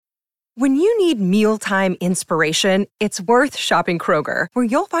When you need mealtime inspiration, it's worth shopping Kroger, where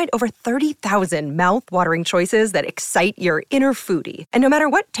you'll find over 30,000 mouth-watering choices that excite your inner foodie. And no matter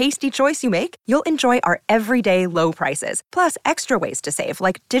what tasty choice you make, you'll enjoy our everyday low prices, plus extra ways to save,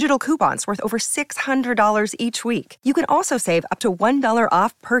 like digital coupons worth over $600 each week. You can also save up to $1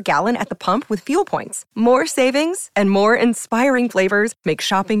 off per gallon at the pump with fuel points. More savings and more inspiring flavors make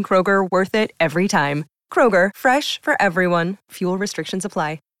shopping Kroger worth it every time. Kroger, fresh for everyone. Fuel restrictions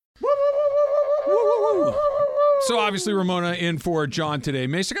apply. So obviously Ramona in for John today.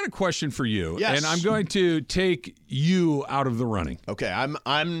 Mace, I got a question for you. Yes. And I'm going to take you out of the running. Okay,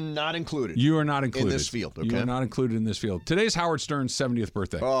 I'm not included. You are not included. In this field, okay? You are not included in this field. Today's Howard Stern's 70th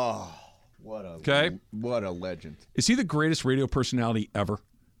birthday. Oh, what a legend. Is he the greatest radio personality ever?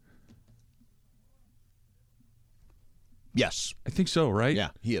 Yes. I think so, right? Yeah,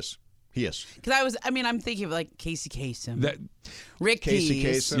 he is. He is. Because I'm thinking of like Casey Kasem, Rick Casey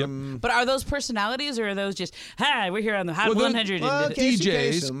Dees. Kasem. But are those personalities or are those just, hi, we're here on the Hot 100? Casey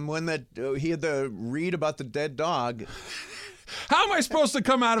DJs. Kasem, when he had the read about the dead dog. How am I supposed to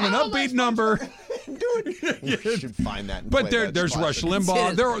come out of an upbeat number? You should find that. But there's Rush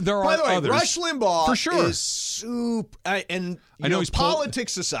Limbaugh. There are By the way, others. Rush Limbaugh for sure is super. And I know he's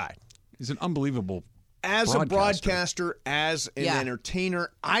politics aside. He's an unbelievable As a broadcaster, as an Yeah. entertainer,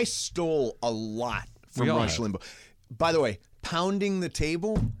 I stole a lot from Rush Limbaugh. By the way, pounding the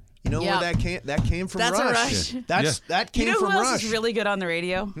table, you know where that came from? That's Rush. a Rush. That came you know from who else Rush. is really good on the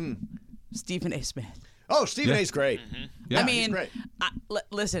radio? Stephen A. Smith. Oh, Stephen A's great. Yeah. I mean, he's great.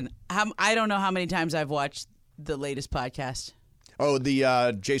 Listen, I don't know how many times I've watched the latest podcast. Oh,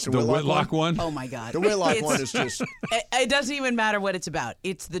 the Jason Whitlock one? Oh, my God. The Whitlock one is just... It doesn't even matter what it's about.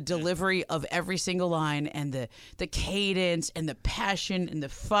 It's the delivery of every single line and the cadence and the passion and the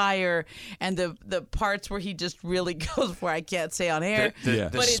fire and the parts where he just really goes where I can't say on air. The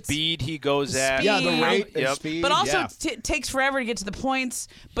speed he goes at. Yeah, the rate and Yep. speed. But also yeah. it takes forever to get to the points.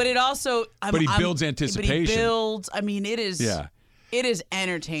 But it also... But he builds anticipation. But he builds... I mean, it is... Yeah. It is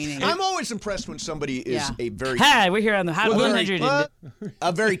entertaining. I'm always impressed when somebody is a very... Hi, we're here on the Hot 100.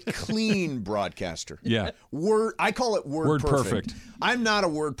 a very clean broadcaster. Yeah. I call it word perfect. I'm not a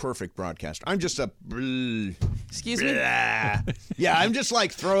word perfect broadcaster. I'm just a... Excuse me? Yeah, I'm just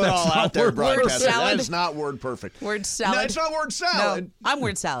like throw it all out there broadcaster. That is not word perfect. Word salad? No, it's not word salad. No, I'm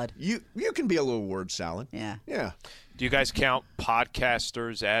word salad. You can be a little word salad. Yeah. Yeah. Do you guys count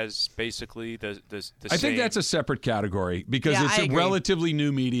podcasters as basically the I think same? that's a separate category because Yeah, it's I a agree. relatively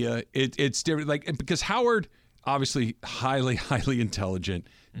new media. It's different, because Howard, obviously highly, highly intelligent,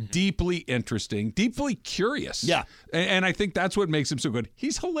 deeply interesting, deeply curious. Yeah. And I think that's what makes him so good.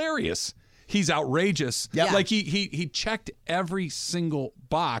 He's hilarious. He's outrageous. Yep. Like he checked every single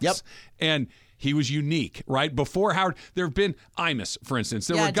box. Yep. And he was unique, right? Before Howard, there have been Imus, for instance.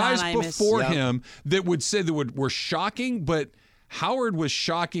 There were guys John Imus. before him that would say were shocking, but Howard was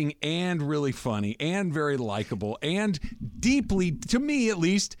shocking and really funny and very likable and deeply, to me at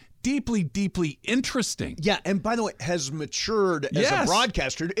least, deeply, deeply interesting. Yeah, and by the way, has matured as a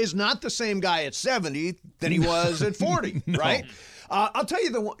broadcaster. Is not the same guy at 70 than he was at 40, right? I'll tell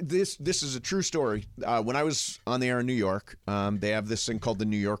you this is a true story. When I was on the air in New York, they have this thing called the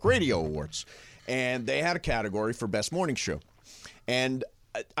New York Radio Awards, and they had a category for Best Morning Show. And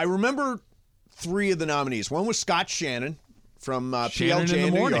I remember 3 of the nominees. One was Scott Shannon from PLJ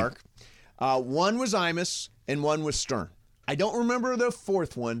in New York. One was Imus, and one was Stern. I don't remember the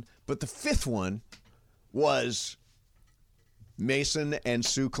 4th one, but the 5th one was Mason and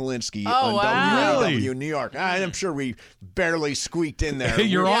Sue Kalinsky on WW New York. I'm sure we barely squeaked in there. Hey,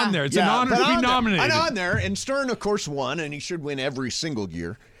 you're on there. It's an honor to be nominated. I'm on there, and Stern, of course, won, and he should win every single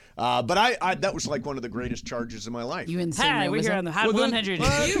year. But I that was like one of the greatest charges of my life. You insane. Hi, we're here on the Hot 100.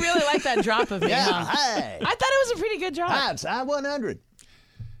 You really like that drop of me, Yeah, huh? hey. I thought it was a pretty good drop. It's Hot 100.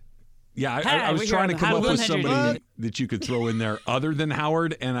 Yeah, Hi, I was we're trying to here on come the up with Hot 100. somebody that you could throw in there other than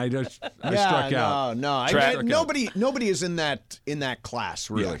Howard, and I struck out. No. Nobody is in that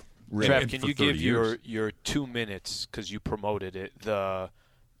class, really. Yeah. Really. Trev, can for you 30 give years. your 2 minutes because you promoted it?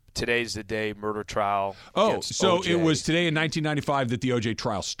 Today's the day murder trial. against So OJ. it was today in 1995 that the OJ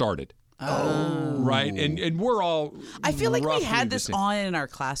trial started. Oh, right, and we're all. I feel like we roughly had the this same. on in our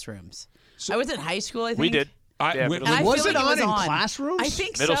classrooms. I was in high school, I think. We did. I- middle And I school. Was feel it like on was in classrooms? I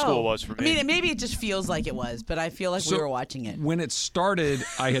think Middle so. school was for me. I mean, maybe it just feels like it was, but I feel like we were watching it. When it started,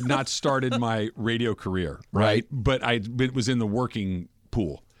 I had not started my radio career, right? But I was in the working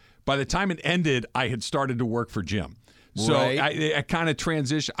pool. By the time it ended, I had started to work for Jim. So Right. I kind of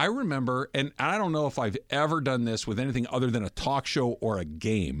transitioned. I remember, and I don't know if I've ever done this with anything other than a talk show or a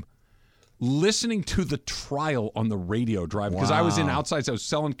game, listening to the trial on the radio drive because I was in outside. So I was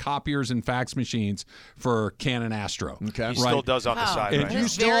selling copiers and fax machines for Canon Astro. Okay. He still does on the side right you now.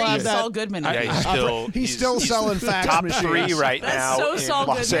 still Very have that- Saul Goodman. He's still selling fax top machines. 3 right That's now so in Saul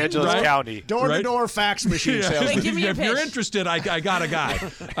Los Goodman. Angeles Right? County. Door-to-door fax machine sales. Wait, give me your If you're pitch. interested, I got a guy.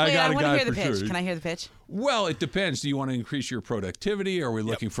 I got a want to guy hear the for pitch. sure. Can I hear the pitch? Well, it depends. Do you want to increase your productivity? Or are we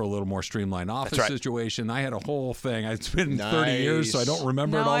looking for a little more streamlined office right. situation? I had a whole thing. It's been 30 years, so I don't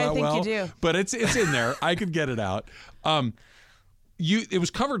remember No, it all I that think well. you do. But it's in there. I could get it out. It was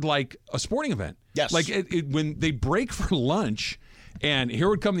covered like a sporting event. Yes. Like when they break for lunch. And here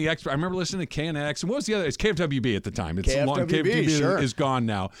would come the expert. I remember listening to KNX. And what was the other? It's KFWB at the time. It's KFWB, sure. is gone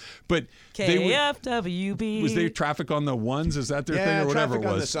now. But KFWB. was there traffic on the ones? Is that their Yeah, thing or whatever traffic it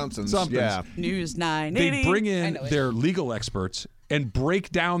on was? the somethings. Somethings. Yeah. News 980. They bring I in know it. their legal experts and break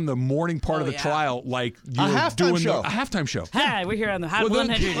down the morning part of the yeah. trial like you A were halftime doing show. a halftime show. Hi, we're here on the Hot Well,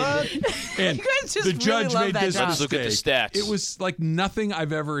 100. And You guys just the really judge love made that this job. Let's look at the mistake. stats. It was like nothing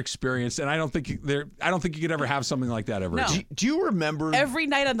I've ever experienced, and I don't think you could ever have something like that ever. No. again. Do you remember Every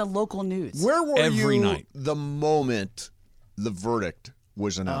night on the local news. where were Every you night. the moment the verdict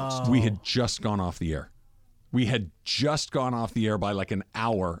was announced? We had just gone off the air. We had just gone off the air by like an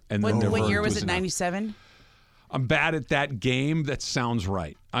hour, and then What year was announced. it? 97? I'm bad at that game. That sounds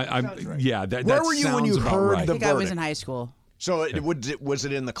right. Yeah. That Where that were you when you sounds about heard right. I the think I was verdict? in high school. So was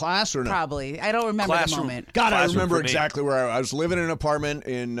it in the class or no? Probably. I don't remember the Classroom. moment. God, I Classroom remember for me. exactly where I was living in an apartment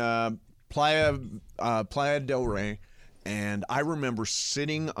in Playa del Rey, and I remember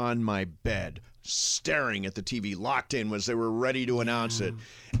sitting on my bed staring at the TV, locked in as they were ready to announce it.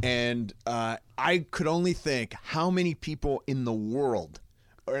 And I could only think how many people in the world,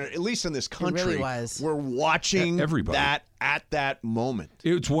 or at least in this country, really was. were watching Everybody. that at that moment.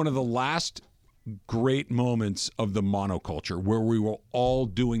 It's one of the last great moments of the monoculture where we were all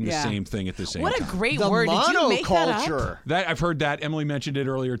doing the Yeah. same thing at the same What a time. great The word. Did you make that up? monoculture. That I've heard that. Emily mentioned it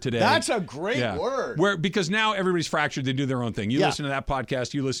earlier today. That's a great Yeah. word. Because now everybody's fractured. They do their own thing. You Yeah. listen to that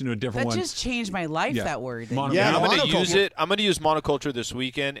podcast. You listen to a different That one. just changed my life, Yeah. that word. Mono- Yeah, I'm going to monoculture. use it. I'm going to use monoculture this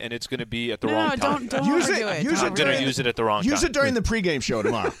weekend, and it's going to be at the wrong time. don't Use overdo it. it. Use Don't it I'm going overdo to use it at the wrong time. Use it during the pregame show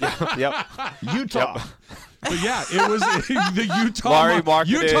tomorrow. Yep. Utah. But yeah, it was the Utah. Laurie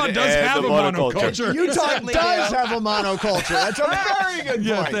marketed Utah does and have the a monoculture. monoculture. Utah certainly does do. have a monoculture. That's a very good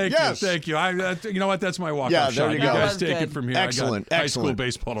Yeah, point. thank yes. you, thank you. You know what? That's my walk-off Yeah, there shot. you You go. guys That take was it good. from here. Excellent, I got high school excellent.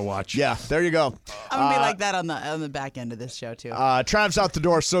 baseball to watch. Yeah, there you go. I'm going to be like that on the back end of this show, too. Trav's out the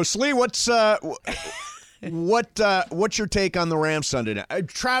door. So, Slee, what's your take on the Rams Sunday night?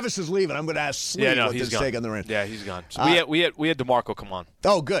 Travis is leaving. I'm going to ask Slee Yeah, no, what he's his gone. take on the Rams. Yeah, he's gone. So we had DeMarco come on.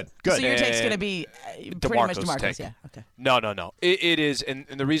 Oh, good, good. so your take's going to be pretty much DeMarco's DeMarco's, take. yeah. Okay. No. It is, and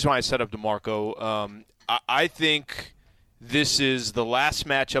the reason why I set up DeMarco, I think this is the last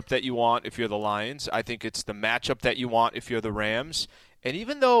matchup that you want if you're the Lions. I think it's the matchup that you want if you're the Rams. And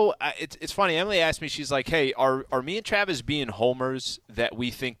even though it's funny, Emily asked me, she's like, hey, are me and Travis being homers that we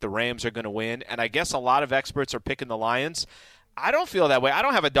think the Rams are going to win? And I guess a lot of experts are picking the Lions. I don't feel that way. I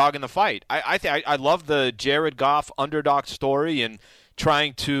don't have a dog in the fight. I love the Jared Goff underdog story and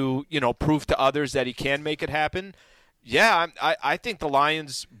trying to, prove to others that he can make it happen. Yeah, I think the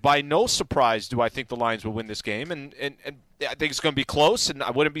Lions, by no surprise, do I think the Lions will win this game. And I think it's going to be close, and I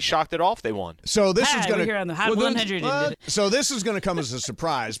wouldn't be shocked at all if they won. So this is Hi, going we're here on the Hot 100. So this is going to come as a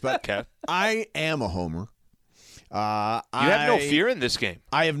surprise, but Okay. I am a homer. You have no fear in this game.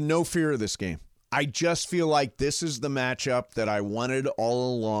 I have no fear of this game. I just feel like this is the matchup that I wanted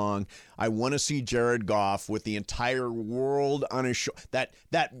all along. I want to see Jared Goff with the entire world on his that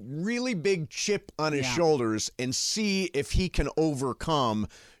really big chip on his shoulders, and see if he can overcome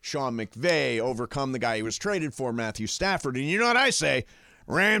Sean McVay, overcome the guy he was traded for, Matthew Stafford. And you know what I say?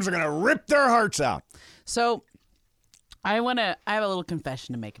 Rams are going to rip their hearts out. So I have a little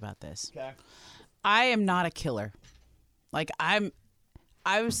confession to make about this. Okay. I am not a killer.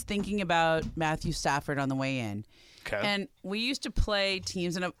 I was thinking about Matthew Stafford on the way in. Okay. And we used to play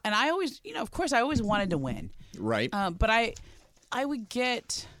teams, and I always, of course, I always wanted to win. Right. But I would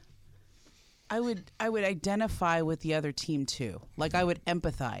identify with the other team too. Like I would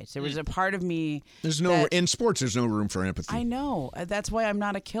empathize. There was a part of me. In sports, there's no room for empathy. I know. That's why I'm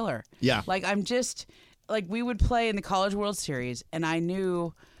not a killer. Yeah. Like I'm just like we would play in the College World Series, and I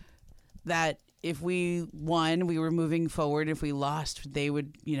knew that if we won, we were moving forward. If we lost, they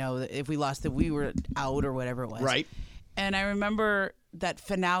would, if we lost, that we were out or whatever it was. Right. And I remember that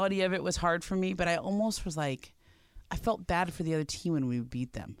finality of it was hard for me, but I almost was like, I felt bad for the other team when we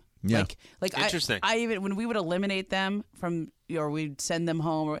beat them. Yeah. Like Interesting. I even when we would eliminate them from, or we'd send them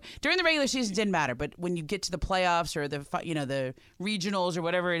home, or during the regular season, it didn't matter. But when you get to the playoffs or the regionals or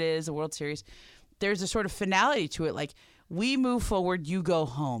whatever it is, the World Series, there's a sort of finality to it. Like, we move forward, you go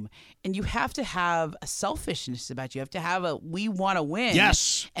home. And you have to have a selfishness about you. You have to have we want to win.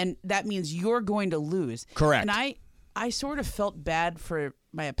 Yes. And that means you're going to lose. Correct. And I sort of felt bad for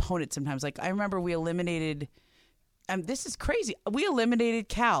my opponent sometimes. Like, I remember we eliminated, this is crazy, we eliminated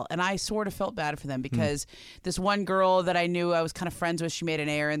Cal, and I sort of felt bad for them because this one girl that I knew I was kind of friends with, she made an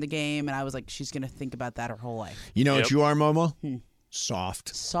error in the game, and I was like, she's going to think about that her whole life. You know what you are, Momo?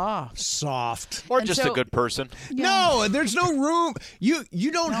 Soft. Or And just so- a good person. No, there's no room. You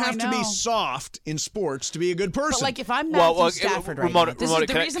don't No, have I to be know. soft in sports to be a good person. But like, if I'm Matthew Stafford right Ramona, now, this Ramona, is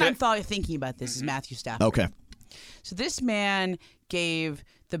the can I- reason can I- I'm thinking about this is Matthew Stafford. Okay. So this man gave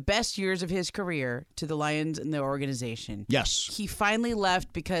the best years of his career to the Lions and the organization. Yes. He finally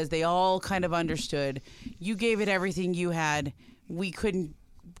left because they all kind of understood. You gave it everything you had. We couldn't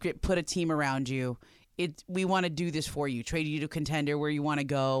put a team around you. We want to do this for you, trade you to contender where you want to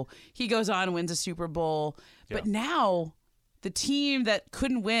go. He goes on and wins a Super Bowl. But now the team that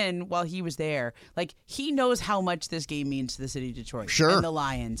couldn't win while he was there, like, he knows how much this game means to the city of Detroit and the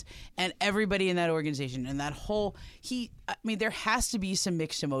Lions and everybody in that organization and that whole there has to be some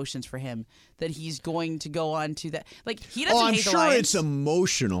mixed emotions for him that he's going to go on to that. Like, he doesn't I'm hate the sure Lions. it's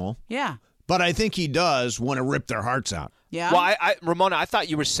emotional, Yeah. but I think he does want to rip their hearts out. Yeah. Well, Ramona, I thought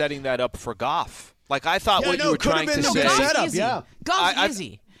you were setting that up for Goff. Like, I thought what you were could have trying been to a say. good Goff's setup, easy. yeah. Goff's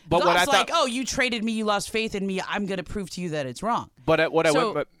easy. But Goff's what I thought- like, oh, you traded me, you lost faith in me, I'm going to prove to you that it's wrong. But what I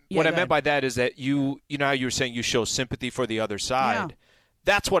So- meant yeah, go by ahead. that is that you know how you were saying you show sympathy for the other side. Yeah.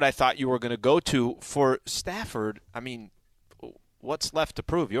 That's what I thought you were going to go to for Stafford. I mean, what's left to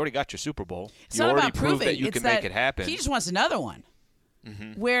prove? You already got your Super Bowl. It's You not already about proved proving. that you It's can make it happen. He just wants another one.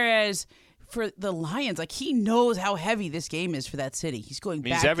 Whereas for the Lions, like, he knows how heavy this game is for that city. He's going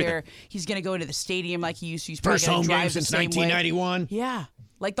Means back everything. there. He's going to go into the stadium like he used to. He's probably First gonna home drive game the since same way. 1991. Yeah.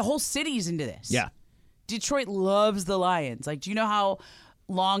 Like, the whole city's into this. Yeah. Detroit loves the Lions. Like, do you know how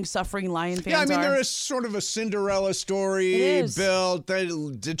long-suffering Lion fans are? Yeah, I mean, there is sort of a Cinderella story It is. built.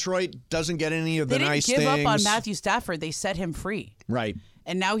 Detroit doesn't get any of the They didn't nice give things. up on Matthew Stafford. They set him free. Right.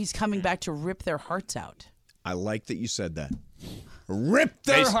 And now he's coming back to rip their hearts out. I like that you said that. Rip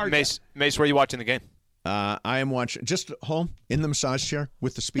their hearts. Mace, where are you watching the game? I am watching just home in the massage chair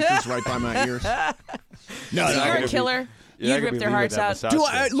with the speakers right by my ears. No, So you're a killer. You'd rip their hearts out.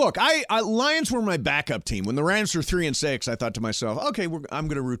 Look, Lions were my backup team. When the Rams were 3-6, I thought to myself, okay, I'm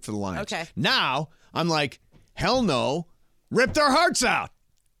going to root for the Lions. Okay. Now I'm like, hell no, rip their hearts out.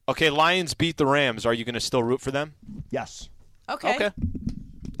 Okay, Lions beat the Rams. Are you going to still root for them? Yes. Okay.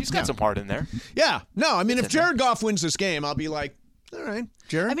 He's got some heart in there. Yeah. No, I mean, if Jared Goff wins this game, I'll be like, all right,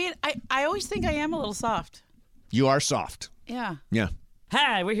 Jared. I mean, I always think I am a little soft. You are soft. Yeah. Yeah.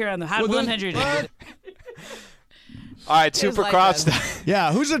 Hi, we're here on the Hot 100. All right, It was Super like Cross. that.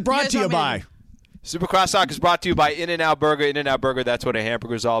 Yeah. Who's it brought guys to you want me by? to- Super Cross Talk is brought to you by In-N-Out Burger. In-N-Out Burger, that's what a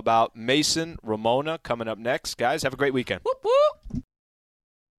hamburger is all about. Mason, Ramona, coming up next. Guys, have a great weekend. Whoop, whoop.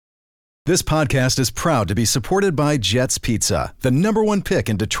 This podcast is proud to be supported by Jets Pizza, the #1 pick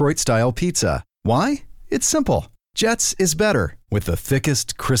in Detroit-style pizza. Why? It's simple. Jets is better. With the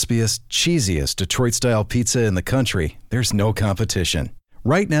thickest, crispiest, cheesiest Detroit-style pizza in the country, there's no competition.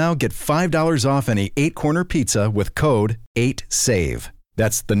 Right now, get $5 off any 8-corner pizza with code 8SAVE.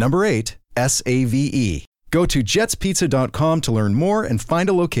 That's the number 8, SAVE. Go to jetspizza.com to learn more and find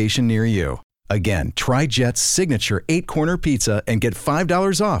a location near you. Again, try Jet's signature 8-corner pizza and get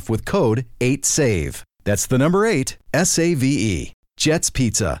 $5 off with code 8SAVE. That's the number 8, SAVE. Jet's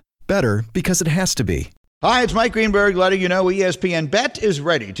Pizza. Better because it has to be. Hi, it's Mike Greenberg letting you know ESPN Bet is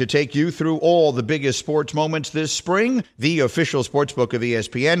ready to take you through all the biggest sports moments this spring. The official sportsbook of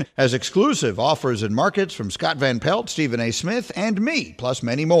ESPN has exclusive offers and markets from Scott Van Pelt, Stephen A. Smith, and me, plus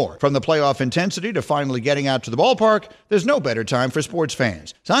many more. From the playoff intensity to finally getting out to the ballpark, there's no better time for sports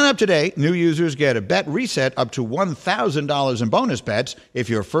fans. Sign up today. New users get a bet reset up to $1,000 in bonus bets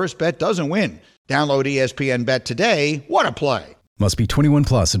if your first bet doesn't win. Download ESPN Bet today. What a play. Must be 21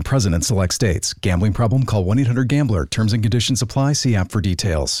 plus and present in select states. Gambling problem? Call 1-800-GAMBLER. Terms and conditions apply. See app for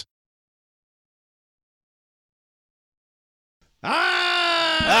details.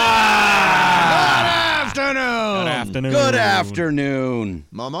 Good afternoon. Good afternoon.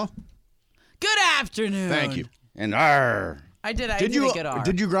 Mama. Good afternoon. Thank you. And arr. I did. I Did did you a good arg.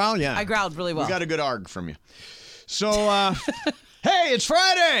 Did you growl? Yeah. I growled really well. We got a good arg from you. So, hey, it's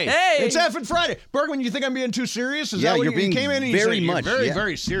Friday. Hey. It's effing Friday. Bergman, you think I'm being too serious? Is Yeah, that what you're you being came in and you very said much you're very, yeah.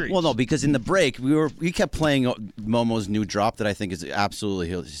 very serious? Well, no, because in the break we kept playing Momo's new drop that I think is absolutely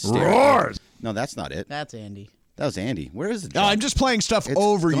hysterical. Roars. No, that's not it. That's Andy. That was Andy. Where is it? No, I'm just playing stuff It's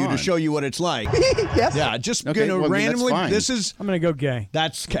over you gone. to show you what it's like. Yes. Yeah, just Okay, well, I mean, that's randomly. fine. This is I'm going to go gay.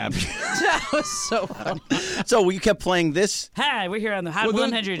 that's Cap. That was so funny. So you kept playing this, Hi, we're here on the Hot Well,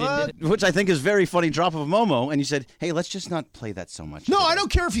 then, 100. which I think is very funny drop of Momo, and you said, "Hey, let's just not play that so much." No, today." I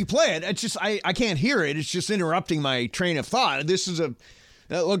don't care if you play it. It's just I can't hear it. It's just interrupting my train of thought. This is a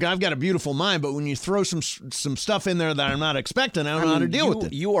look. I've got a beautiful mind, but when you throw some stuff in there that I'm not expecting, I don't know how to deal with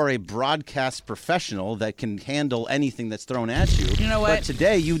it. You are a broadcast professional that can handle anything that's thrown at you. You know what? But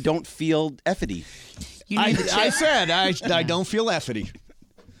today you don't feel effity. You need to I check. said I don't feel effity.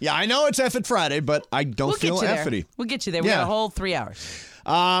 Yeah, I know it's effed Friday, but I don't We'll feel get you there. effity. We'll get you there. We Yeah. got a whole 3 hours.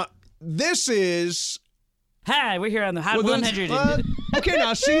 This is. Hi, we're here on the Hot Well, 100. okay,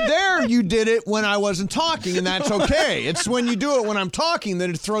 now see there, you did it when I wasn't talking, and that's okay. It's when you do it when I'm talking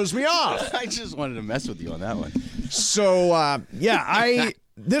that it throws me off. I just wanted to mess with you on that one. So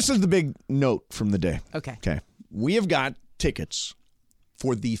this is the big note from the day. Okay. Okay, we have got tickets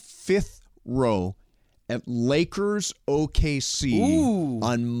for the 5th row at Lakers OKC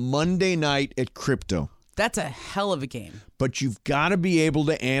on Monday night at Crypto. That's a hell of a game. But you've got to be able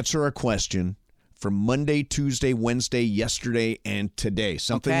to answer a question for Monday, Tuesday, Wednesday, yesterday, and today.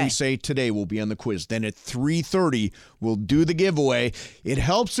 Something Okay. we say today will be on the quiz. Then at 3:30, we'll do the giveaway. It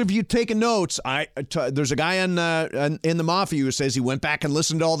helps if you take notes. There's a guy in the Mafia who says he went back and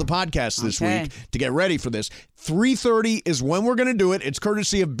listened to all the podcasts this Okay. week to get ready for this. 3:30 is when we're going to do it. It's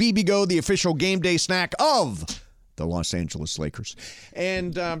courtesy of BB-Go, the official game day snack of the Los Angeles Lakers.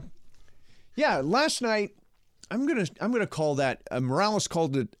 And last night, I'm gonna call that. Morales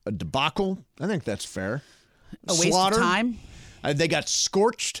called it a debacle. I think that's fair. A waste Slaughter. of time. They got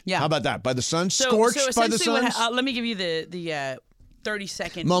scorched. Yeah. How about that? By the sun. So Scorched by the essentially sun. let me give you the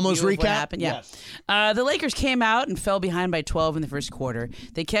 30-second Momo's view of what recap? happened. Yeah. The Lakers came out and fell behind by 12 in the first quarter.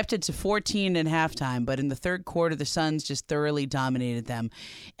 They kept it to 14 at halftime, but in the third quarter, the Suns just thoroughly dominated them,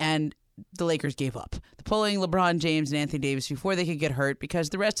 and the Lakers gave up, pulling LeBron James and Anthony Davis before they could get hurt because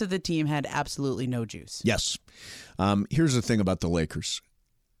the rest of the team had absolutely no juice. Yes. Here's the thing about the Lakers.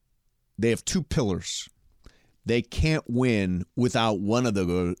 They have two pillars. They can't win without one of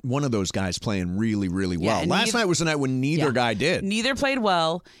those guys playing really, really well. and Last night was the night when neither guy did. Neither played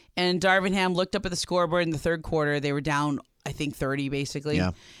well, and Darvin Ham looked up at the scoreboard in the third quarter. They were down, I think, 30 basically.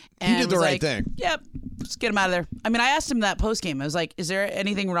 Yeah. And He did the was right like, thing. Yep, just get him out of there. I mean, I asked him that post game. I was like, "Is there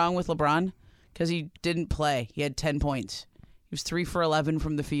anything wrong with LeBron? Because he didn't play. He had 10 points. He was 3 for 11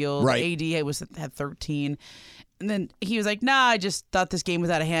 from the field. Right. AD had 13." And then he was like, "Nah, I just thought this game was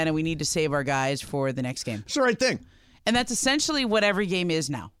out of hand, and we need to save our guys for the next game." It's the right thing. And that's essentially what every game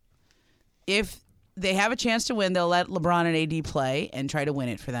is now. If they have a chance to win, they'll let LeBron and AD play and try to win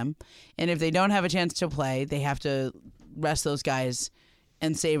it for them. And if they don't have a chance to play, they have to rest those guys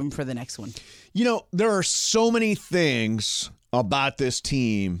and save them for the next one. You know, there are so many things about this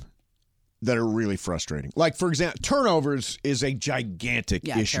team that are really frustrating. Like, for example, turnovers is a gigantic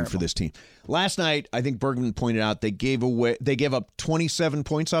issue terrible. for this team. Last night, I think Bergman pointed out they gave up 27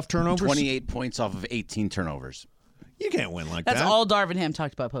 points off turnovers. 28 points off of 18 turnovers. You can't win like That's that. all Darvin Ham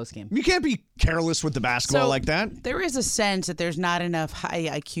talked about post-game. You can't be careless with the basketball like that. There is a sense that there's not enough high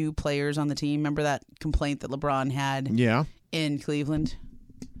IQ players on the team. Remember that complaint that LeBron had Yeah. in Cleveland?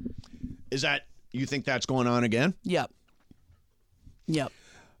 Is that, you think that's going on again? Yep.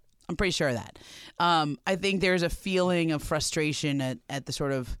 I'm pretty sure of that. I think there's a feeling of frustration at the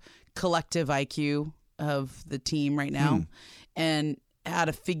sort of collective IQ of the team right now, and how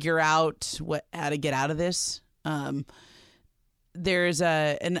to figure out how to get out of this. There's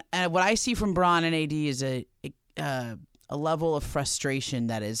and what I see from Bron and AD is a level of frustration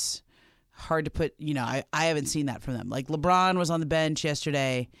that is hard to put. I haven't seen that from them. Like LeBron was on the bench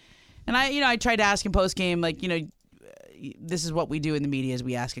yesterday, and I tried to ask him post game, like, this is what we do in the media is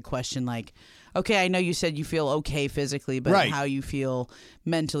we ask a question like, okay, I know you said you feel okay physically, but Right. how you feel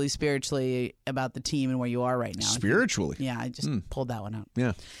mentally, spiritually about the team and where you are right now. Spiritually? Yeah, I just pulled that one out.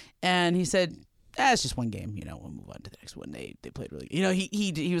 Yeah. And he said, it's just one game. We'll move on to the next one. They played really.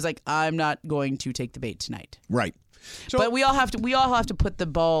 He was like, I'm not going to take the bait tonight. Right. So, But we all have to put the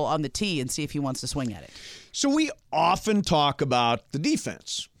ball on the tee and see if he wants to swing at it. So we often talk about the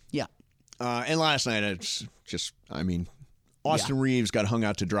defense. Yeah. And last night, it's just, Austin Reeves got hung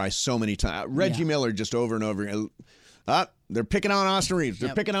out to dry so many times. Reggie Miller just over and over. They're picking on Austin Reeves. They're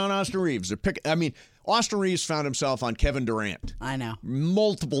Yep. picking on Austin Reeves. Austin Reeves found himself on Kevin Durant I know.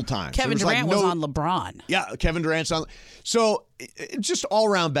 multiple times. Kevin There Durant was on LeBron. Yeah, Kevin Durant's on. So it's just all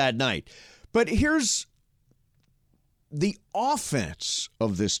around bad night. But here's the offense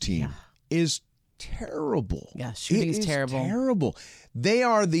of this team is terrible. Yeah, shooting's terrible. Terrible. They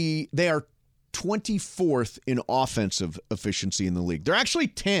are 24th in offensive efficiency in the league. They're actually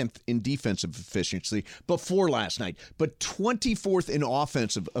 10th in defensive efficiency before last night, but 24th in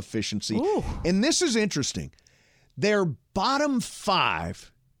offensive efficiency. Ooh. And this is interesting. They're bottom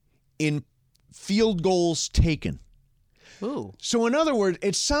 5 in field goals taken. Ooh. So in other words,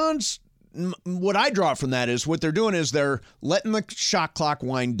 it sounds, what I draw from that is what they're doing is they're letting the shot clock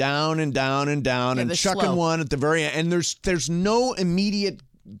wind down and down and down and chucking slow. one at the very end. And there's no immediate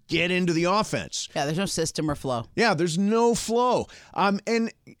get into the offense. Yeah, there's no system or flow. Yeah, there's no flow.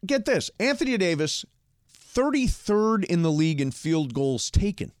 And get this, Anthony Davis, 33rd in the league in field goals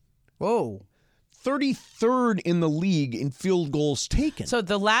taken. Whoa. 33rd in the league in field goals taken. So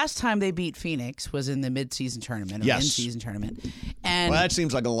the last time they beat Phoenix was in the mid-season tournament, or Yes. in-season tournament. And Well, that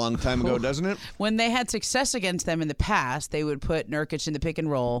seems like a long time ago, doesn't it? when they had success against them in the past, they would put Nurkic in the pick and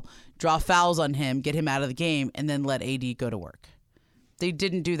roll, draw fouls on him, get him out of the game, and then let AD go to work. They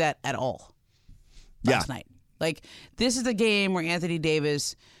didn't do that at all last night. Like, this is a game where Anthony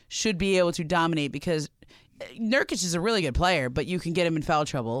Davis should be able to dominate because Nurkic is a really good player, but you can get him in foul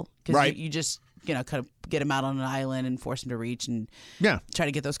trouble because Right. you just, kind of get him out on an island and force him to reach and Yeah. try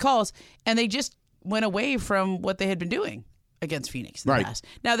to get those calls. And they just went away from what they had been doing against Phoenix in the Right. past.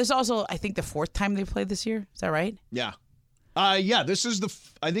 Now, this is also, I think, the 4th time they played this year. Is that right? Yeah. This is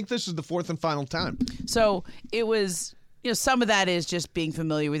I think this is the 4th and final time. So it was, some of that is just being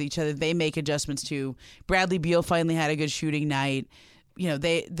familiar with each other. They make adjustments too. Bradley Beal finally had a good shooting night.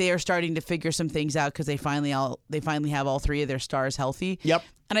 They are starting to figure some things out because they finally have all 3 of their stars healthy. Yep.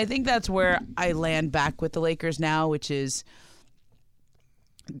 And I think that's where I land back with the Lakers now, which is,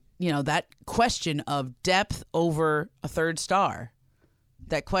 that question of depth over a third star,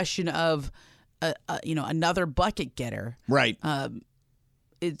 that question of, another bucket getter. Right.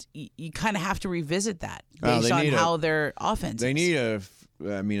 You kind of have to revisit that Well, based they on need how their offense They is. need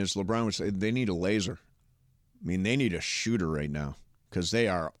as LeBron would say, they need a laser. They need a shooter right now because they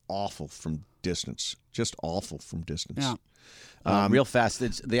are awful from distance. Just awful from distance. Yeah. Real fast,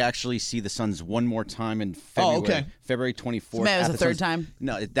 they actually see the Suns one more time in February. okay. February 24th. That was at the the third Suns. time?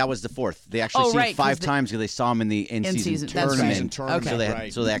 No, that was the 4th. They actually see right, him 5 'cause times because they saw him in the in-season that's right. tournament. In-season tournament, Okay.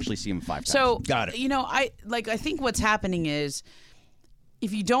 So they actually see him 5 times. So, Got it. I think what's happening is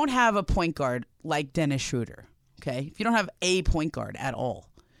if you don't have a point guard like Dennis Schroeder, okay, if you don't have a point guard at all,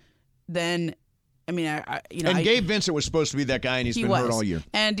 then, Gabe Vincent was supposed to be that guy, and he's he been was. hurt all year.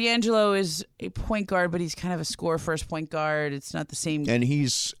 And D'Angelo is a point guard, but he's kind of a score-first point guard. It's not the same. And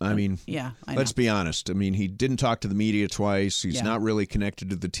he's, Yeah, I know. let's be honest. He didn't talk to the media twice. He's Yeah. not really connected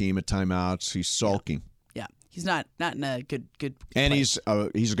to the team at timeouts. He's sulking. Yeah, he's not in a good. And place.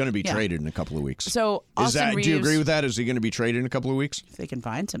 he's going to be Yeah. traded in a couple of weeks. So Austin Reeves, do you agree with that? Is he going to be traded in a couple of weeks? if they can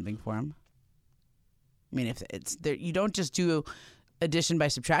find something for him. If it's there, you don't just do addition by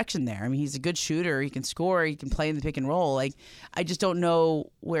subtraction there. He's a good shooter. He can score. He can play in the pick and roll. I just don't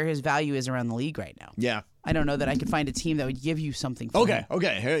know where his value is around the league right now. Yeah. I don't know that I could find a team that would give you something for him.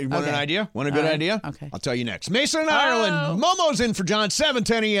 Okay. Hey, you want an Okay. idea? Want a good All right. idea? Okay. I'll tell you next. Mason, Ireland. Momo's in for John,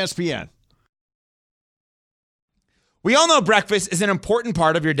 710 ESPN. We all know breakfast is an important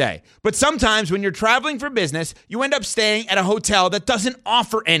part of your day, but sometimes when you're traveling for business, you end up staying at a hotel that doesn't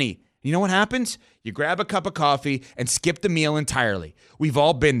offer any. You know what happens? You grab a cup of coffee and skip the meal entirely. We've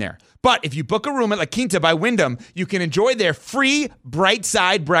all been there. But if you book a room at La Quinta by Wyndham, you can enjoy their free Bright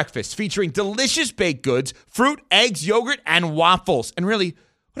Side breakfast featuring delicious baked goods, fruit, eggs, yogurt, and waffles. And really,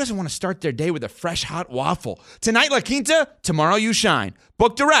 who doesn't want to start their day with a fresh hot waffle? Tonight, La Quinta, tomorrow you shine.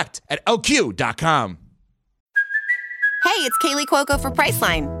 Book direct at lq.com. Hey, it's Kaylee Cuoco for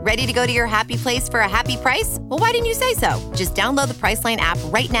Priceline. Ready to go to your happy place for a happy price? Well, why didn't you say so? Just download the Priceline app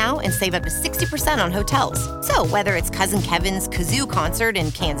right now and save up to 60% on hotels. So whether it's Cousin Kevin's Kazoo Concert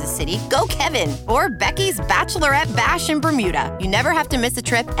in Kansas City, go Kevin, or Becky's Bachelorette Bash in Bermuda, you never have to miss a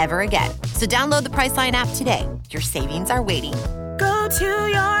trip ever again. So download the Priceline app today. Your savings are waiting. Go to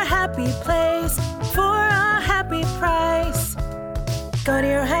your happy place for a happy price. Go to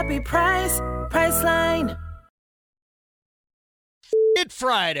your happy price, Priceline. It's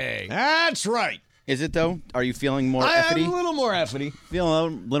Friday. That's right. Is it, though? Are you feeling more I'm effity? a little more effity. Feeling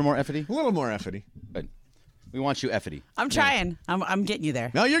a little more effity? A little more effity. Good. We want you effity. I'm trying. I'm getting you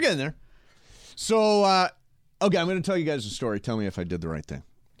there. No, you're getting there. So, okay, I'm going to tell you guys a story. Tell me if I did the right thing.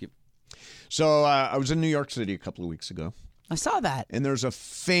 Yep. So I was in New York City a couple of weeks ago. I saw that. And there's a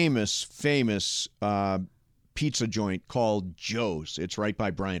famous pizza joint called Joe's. It's right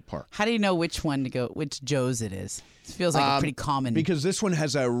by Bryant Park. How do you know which one to go, which Joe's it is? It feels like a pretty common. Because this one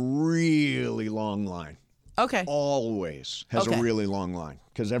has a really long line. Okay. Always has a really long line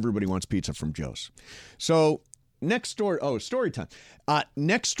because everybody wants pizza from Joe's. So next door, story time.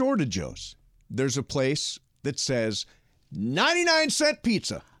 Next door to Joe's, there's a place that says 99-cent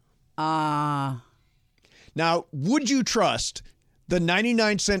pizza. Now, would you trust the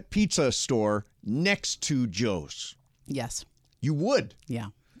 99-cent pizza store next to Joe's? Yes. You would? Yeah,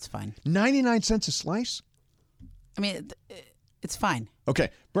 it's fine. 99 cents a slice? I mean, it's fine. Okay.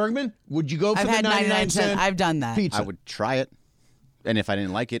 Bergman, would you go for I've the had 99-cent I've done that. pizza? I would try it. And if I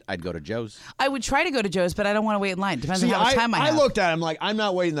didn't like it, I'd go to Joe's. I would try to go to Joe's, but I don't want to wait in line. Depends on how much time I have. I looked at it. I'm like, I'm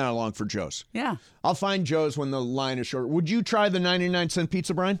not waiting that long for Joe's. Yeah. I'll find Joe's when the line is short. Would you try the 99-cent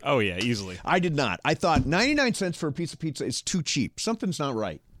pizza, Brian? Oh, yeah, easily. I did not. I thought 99 cents for a piece of pizza is too cheap. Something's not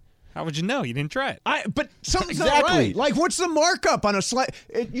right. How would you know? You didn't try it. But something's not right. Like, what's the markup on a slice?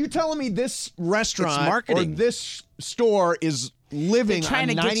 You telling me this restaurant or this store is living on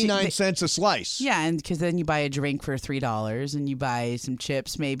 99 cents a slice? Yeah, and because then you buy a drink for $3 and you buy some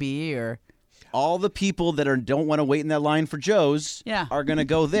chips maybe, or all the people that don't want to wait in that line for Joe's are going to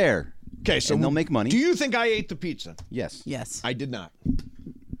go there. Okay, so and they'll make money. Do you think I ate the pizza? Yes. Yes. I did not.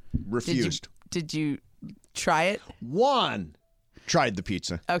 Refused. Did you try it? Juan tried the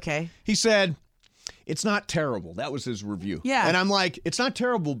pizza. Okay. He said, it's not terrible. That was his review. Yeah. And I'm like, it's not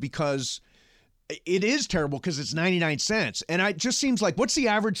terrible because it is terrible because it's 99 cents. And it just seems like, what's the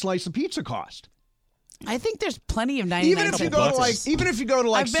average slice of pizza cost? I think there's plenty of 99 even if you go to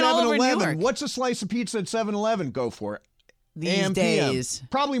like 7-Eleven, what's a slice of pizza at 7-Eleven go for? These days.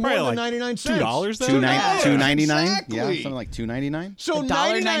 Probably more than 99 cents. $2 though? $2.99? Exactly. Yeah, something like $2.99. So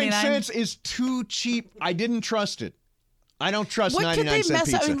 99 cents is too cheap. I didn't trust it. I don't trust 99 cent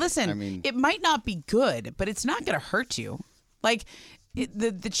pizza. I mean, listen, it might not be good, but it's not going to hurt you. Like,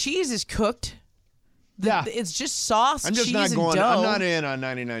 the cheese is cooked. It's just sauce, I'm just cheese, not and going. dough. I'm not in on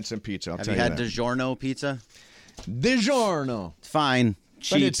 99 cent pizza. Have you had DiGiorno pizza? DiGiorno. Fine.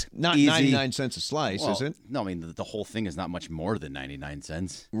 Cheap, but it's not easy. 99 cents a slice, is it? No, I mean, the whole thing is not much more than 99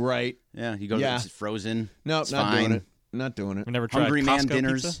 cents. Right. Yeah, you go to it's frozen. No, it's not fine. doing it. Not doing it. I've never tried Hungry Costco Man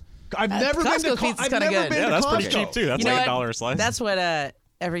dinners. Pizza? I've never been to Costco. I've never been to that's Costco. pretty cheap too. That's like $1 a slice. That's what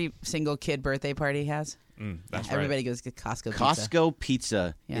every single kid birthday party has. That's right. Everybody goes to Costco pizza. Costco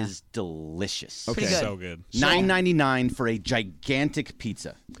pizza is delicious. Okay. Pretty good. So good. $9.99 for a gigantic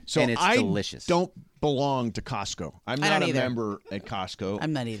pizza. So and it's delicious. I don't belong to Costco. I'm not a either. member at Costco.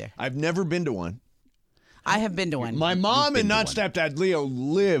 I'm not either. I've never been to one. I have been to one. My mom and not stepdad Leo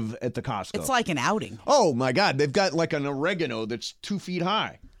live at the Costco. It's like an outing. Oh my God, they've got like an oregano that's 2 feet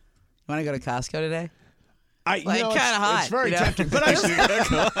high. You want to go to Costco today? Kind of hot. It's very tempting. But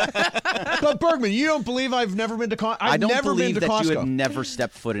but Bergman, you don't believe I've never been to Costco? I don't never believe been to that Costco. you have never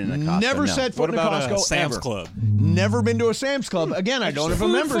stepped foot in a Costco. Never no. set foot in a What about Costco Sam's ever. Club? Never been to a Sam's Club. Again, I don't have a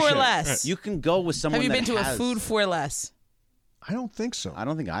Food membership. for less. You can go with someone Have you been to has- a food for less? I don't think so. I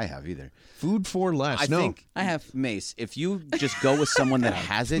don't think I have either. Food for less. I no. think I have. Mace, if you just go with someone that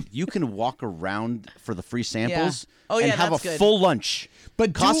has it, you can walk around for the free samples Oh, and yeah, have a that's good. full lunch.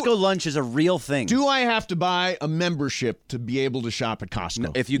 But Costco lunch is a real thing. Do I have to buy a membership to be able to shop at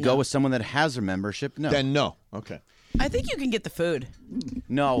Costco? If you go with someone that has a membership, no. Then no. Okay. I think you can get the food.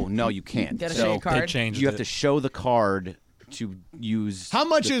 No, you can't. Gotta show your So card. They changed you have it. to show the card to use. How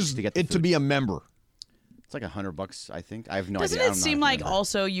much is to get it the to food. be a member? It's like $100, I think. I have no Doesn't idea. I it don't seem know. like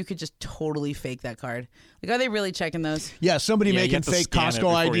also you could just totally fake that card? Like, are they really checking those? Yeah, somebody Yeah, you making have to fake scan it Costco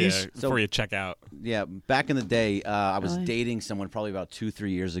before IDs. before you check out. Yeah, back in the day, I was dating someone probably about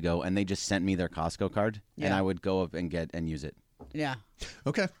 2-3 years ago, and they just sent me their Costco card, and Yeah. I would go up and get and use it. Yeah.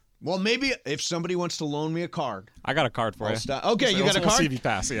 Okay. Well, maybe if somebody wants to loan me a card. I got a card for I'll you. stop. Okay, you got a We'll card? see if you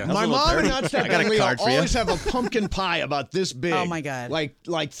pass, yeah. My mom and not I got a stepdad Leo card for you. always have a pumpkin pie about this big. Oh, my God.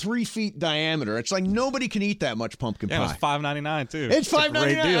 Like 3 feet diameter. It's like nobody can eat that much pumpkin Yeah, pie. it's $5.99 too. It's a great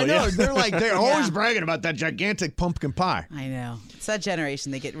 $5.99. deal, I know. yeah. They're always bragging about that gigantic pumpkin pie. I know. It's that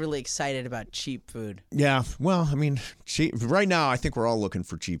generation. They get really excited about cheap food. Yeah. Well, I mean, cheap. Right now, I think we're all looking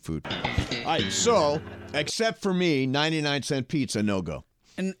for cheap food. All right. So, except for me, 99-cent pizza, no go.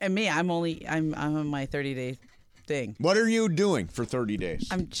 And me, I'm on my 30-day thing. What are you doing for 30 days?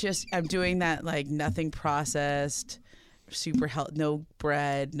 I'm doing that, like, nothing processed, super healthy, no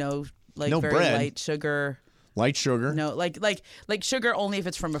bread, no very bread? light sugar. Light sugar. No, like sugar only if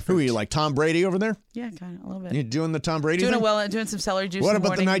it's from a fruit. Who are you, like Tom Brady over there? Yeah, kind of a little bit. You doing the Tom Brady Doing thing? it well, doing some celery juice. What in the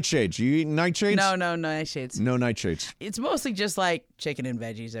about the morning. nightshades? You eating nightshades? No nightshades. No nightshades. It's mostly just like chicken and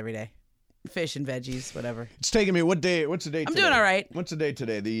veggies every day. fish and veggies, whatever. It's taking me, what day? What's the date I'm today? doing all right. What's the date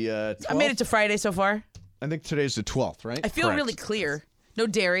today? The 12th? I made it to Friday so far. I think today's the 12th, right? I feel Correct. really clear. No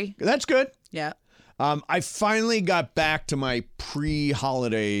dairy. That's good. Yeah. I finally got back to my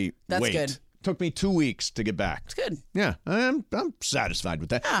pre-holiday That's weight. good. Took me 2 weeks to get back. It's good. Yeah, I'm satisfied with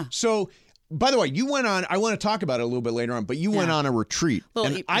that. Yeah. So, by the way, you went on, I want to talk about it a little bit later on, but you went on a retreat.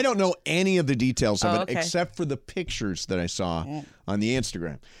 And I don't know any of the details of it except for the pictures that I saw on the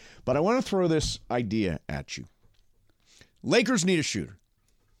Instagram. But I want to throw this idea at you. Lakers need a shooter.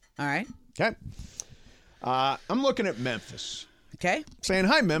 All right. Okay. I'm looking at Memphis. Okay. Saying,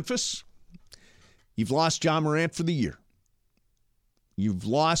 hi, Memphis. You've lost John Morant for the year. You've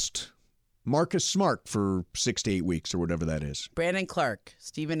lost Marcus Smart for 6 to 8 weeks or whatever that is. Brandon Clark,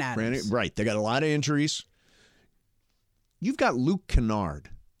 Steven Adams. Right. They got a lot of injuries. You've got Luke Kennard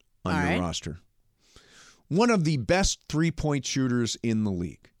on your roster. One of the best three-point shooters in the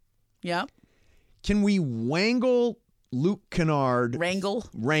league. Yeah. Can we wangle Luke Kennard?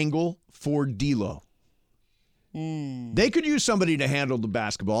 Wrangle for D'Lo. They could use somebody to handle the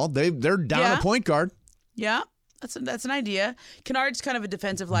basketball. They're down a point guard. Yeah, that's an idea. Kennard's kind of a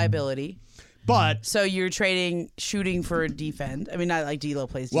defensive liability. But so you're trading shooting for defense. I mean, not like D'Lo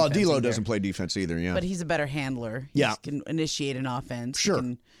plays defense. Well, D'Lo either. doesn't play defense either, yeah. But he's a better handler. He can initiate an offense. Sure. He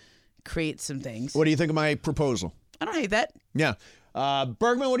can create some things. What do you think of my proposal? I don't hate that. Yeah.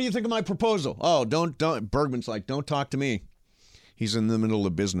 Bergman, what do you think of my proposal? Oh, don't. Bergman's like, don't talk to me. He's in the middle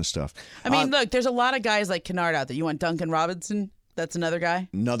of business stuff. I mean, look, there's a lot of guys like Kennard out there. You want Duncan Robinson? That's another guy.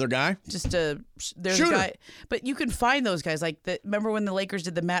 Another guy? There's Shooter. a guy. But you can find those guys. Like, remember when the Lakers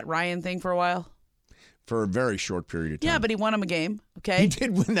did the Matt Ryan thing for a while? For a very short period of time. Yeah, but he won him a game, okay? He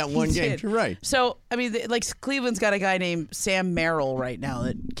did win that one game. Did. You're right. So, I mean, like Cleveland's got a guy named Sam Merrill right now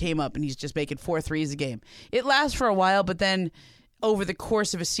that came up, and he's just making 4 threes a game. It lasts for a while, but then over the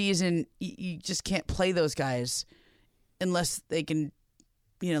course of a season, you just can't play those guys unless they can,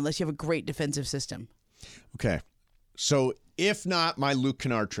 unless you have a great defensive system. Okay. So, if not my Luke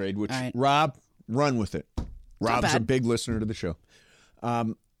Kennard trade, which, Rob, run with it. Rob's a big listener to the show.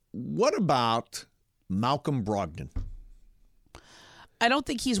 What about Malcolm Brogdon? I don't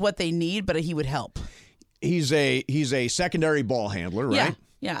think he's what they need, but he would help. He's a secondary ball handler, right?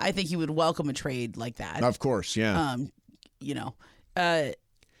 Yeah, I think he would welcome a trade like that. Of course, yeah.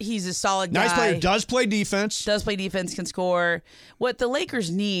 He's a solid guy. Nice player. Does play defense. Can score. What the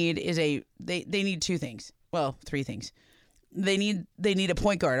Lakers need is they need 2 things. Well, 3 things. They need a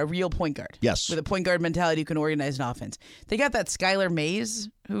point guard, a real point guard. Yes. With a point guard mentality who can organize an offense. They got that Skylar Mays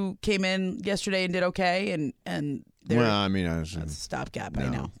who came in yesterday and did okay, and well, I mean, that's a stopgap. No, I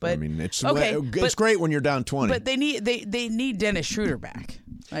know, but I mean, it's great when you're down 20. But they need Dennis Schroeder back.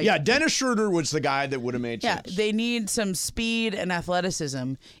 Like, yeah, Dennis Schroeder was the guy that would have made sense. Yeah, they need some speed and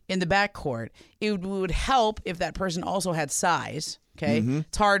athleticism in the backcourt. It would help if that person also had size. Okay,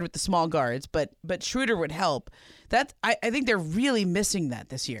 It's hard with the small guards, but Schroeder would help. I think they're really missing that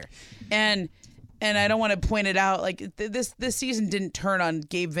this year, and I don't want to point it out. Like this season didn't turn on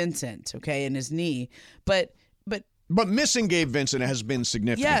Gabe Vincent, okay, and his knee, but missing Gabe Vincent has been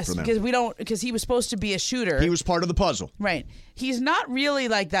significant for them. Yes, because he was supposed to be a shooter. He was part of the puzzle. Right. He's not really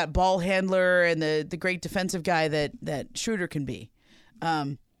like that ball handler and the great defensive guy that Schroeder can be.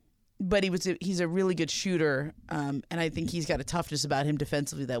 But he's a really good shooter, and I think he's got a toughness about him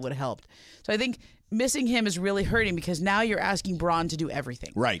defensively that would have helped. So I think missing him is really hurting because now you're asking Braun to do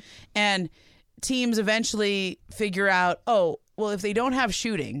everything. Right. And teams eventually figure out, oh, well, if they don't have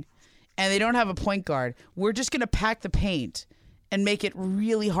shooting and they don't have a point guard, we're just going to pack the paint and make it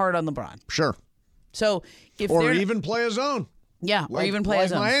really hard on LeBron. Sure. So or even play a zone. Yeah, or even play a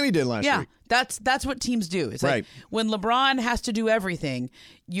zone. Miami did last week. That's what teams do. It's like when LeBron has to do everything,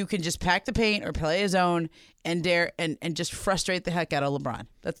 you can just pack the paint or play a zone and just frustrate the heck out of LeBron.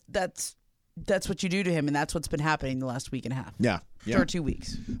 That's what you do to him, and that's what's been happening the last week and a half. Yeah. Or 2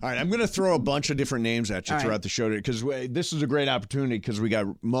 weeks. All right, I'm going to throw a bunch of different names at you throughout the show because this is a great opportunity because we got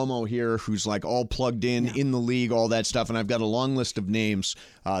Momo here who's like all plugged in the league, all that stuff, and I've got a long list of names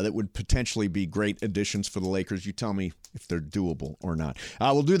that would potentially be great additions for the Lakers. You tell me if they're doable or not.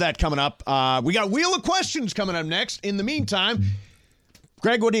 We'll do that coming up. We got Wheel of Questions coming up next. In the meantime,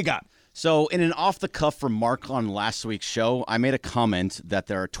 Greg, what do you got? So in an off-the-cuff remark on last week's show, I made a comment that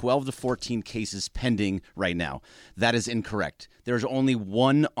there are 12 to 14 cases pending right now. That is incorrect. There's only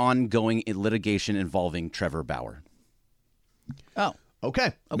one ongoing litigation involving Trevor Bauer. Oh.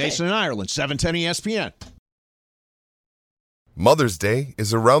 Okay. Mason in Ireland, 710 ESPN. Mother's Day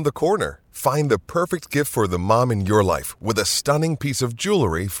is around the corner. Find the perfect gift for the mom in your life with a stunning piece of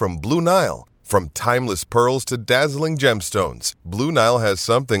jewelry from Blue Nile. From timeless pearls to dazzling gemstones, Blue Nile has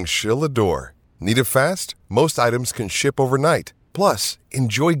something she'll adore. Need it fast? Most items can ship overnight. Plus,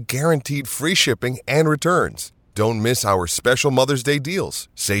 enjoy guaranteed free shipping and returns. Don't miss our special Mother's Day deals.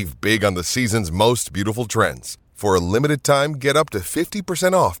 Save big on the season's most beautiful trends. For a limited time, get up to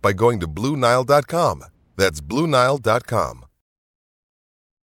 50% off by going to BlueNile.com. That's BlueNile.com.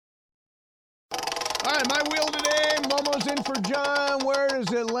 All right, my wheel today. Momo's in for John. Where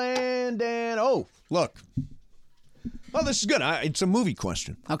does it land? And, oh, look. Oh, this is good. It's a movie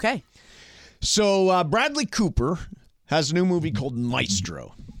question. Okay. So Bradley Cooper has a new movie called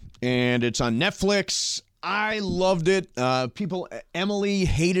Maestro, and it's on Netflix. I loved it. Emily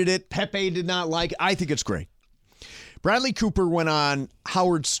hated it. Pepe did not like it. I think it's great. Bradley Cooper went on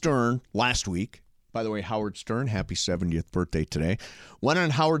Howard Stern last week. By the way, Howard Stern, happy 70th birthday today. Went on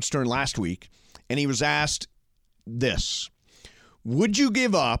Howard Stern last week, and he was asked this. Would you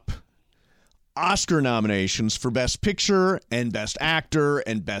give up Oscar nominations for Best Picture and Best Actor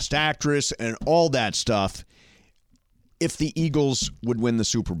and Best Actress and all that stuff if the Eagles would win the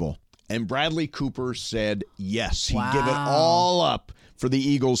Super Bowl? And Bradley Cooper said yes. He'd give it all up for the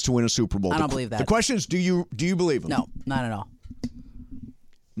Eagles to win a Super Bowl. I don't believe that. The question is, do you believe him? No, not at all.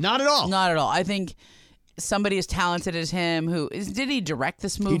 Not at all? Not at all. I think somebody as talented as him did he direct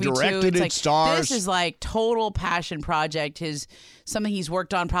this movie too? He directed it, stars. This is like total passion project. Something he's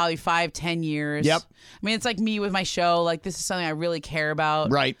worked on probably 5-10 years. Yep. I mean, it's like me with my show. Like, this is something I really care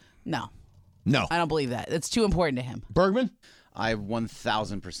about. Right. No. I don't believe that. It's too important to him. Bergman? I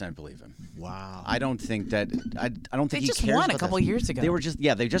 1,000% believe him. Wow. I don't think that. I don't think They he just cares won a about couple that. years ago.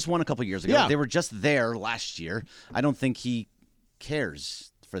 They just won a couple years ago. Yeah. They were just there last year. I don't think he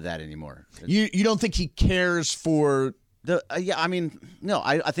cares for that anymore. You don't think he cares for the? I mean, no.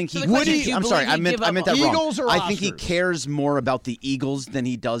 I think he. So the question is, do you I'm sorry. I believe he'd meant give that up wrong. Eagles or I think he Oscars? cares more about the Eagles than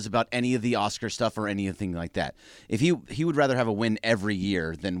he does about any of the Oscar stuff or anything like that. If he would rather have a win every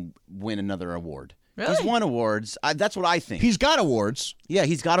year than win another award. Really? He's won awards. That's what I think. He's got awards. Yeah,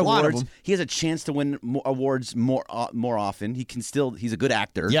 he's got A lot of awards. them. He has a chance to win awards more often. He can still. He's a good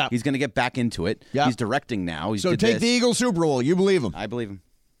actor. Yeah. He's going to get back into it. Yeah. He's directing now. So take the Eagles Super Bowl. You believe him? I believe him.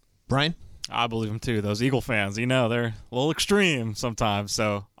 Brian? I believe him too. Those Eagle fans, they're a little extreme sometimes.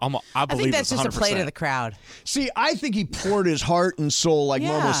 So I I believe think that's it's just a 100%. play to the crowd. See, I think he poured his heart and soul, like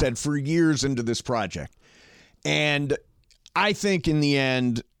Yeah. Momo said, for years into this project. And I think in the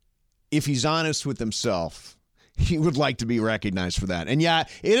end, if he's honest with himself, he would like to be recognized for that. And yeah,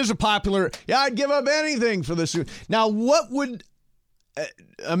 it is a popular, I'd give up anything for this. Now, what would,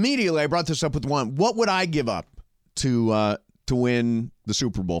 immediately I brought this up with one, what would I give up to win the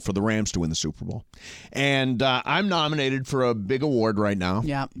Super Bowl, for the Rams to win the Super Bowl? And I'm nominated for a big award right now.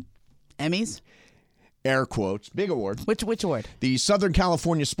 Yeah. Emmys? Air quotes, big award. Which award? The Southern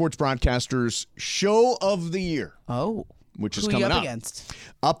California Sports Broadcasters Show of the Year. Oh. Which is Who are coming you up up. against?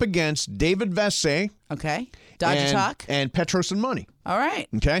 Up against David Vessé. Okay. Dodger Talk. And Petros and Money. All right.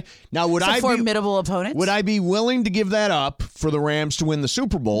 Okay. Now, would It's a I be formidable opponent. would I be willing to give that up for the Rams to win the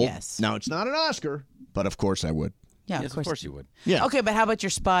Super Bowl? Yes. Now, it's not an Oscar, but of course I would. Yeah, Yes, of course you would. Yeah. Okay, but how about your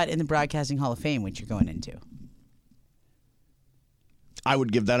spot in the Broadcasting Hall of Fame, which you're going into? I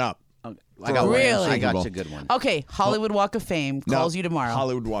would give that up. I got Really? one. I got Bowl. you a good one. Okay, Hollywood Walk of Fame calls No, you tomorrow.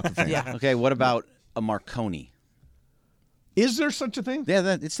 Hollywood Walk of Fame. Yeah. Okay, what about a Marconi? Is there such a thing?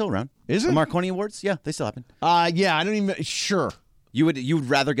 Yeah, it's still around. Is it? The Marconi Awards? Yeah, they still happen. Yeah, I don't even. Sure. You would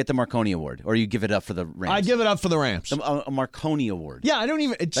rather get the Marconi Award, or you give it up for the Rams? I give it up for the Rams. a Marconi Award. Yeah, I don't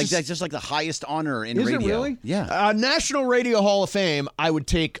even. It's Like just, that's just like the highest honor in is radio. it really? Yeah. National Radio Hall of Fame, I would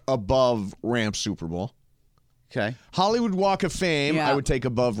take above Rams Super Bowl. Okay. Hollywood Walk of Fame, Yeah. I would take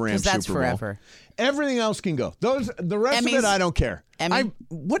above Rams 'Cause that's Super Bowl. forever. Everything else can go. The rest of Emmys? it, I don't care. Emmy?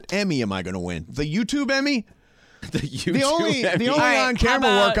 What Emmy am I going to win? The YouTube Emmy? The only All right, on-camera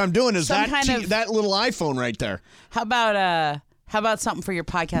how work about I'm doing is some kind of- that little iPhone right there. How about something for your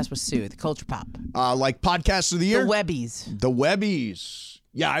podcast with Sue, the Culture Pop? Like Podcast of the Year? The Webbies. The Webbies.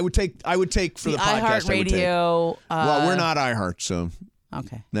 Yeah, I would take for the, podcast. I would take. iHeartRadio. Well, we're not iHeart, so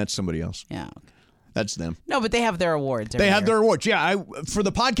Okay. that's somebody else. Yeah. Okay. That's them. No, but they have their awards. They every have year. their awards. Yeah, for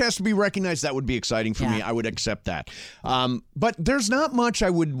the podcast to be recognized, that would be exciting for me. Yeah. I would accept that. But there's not much I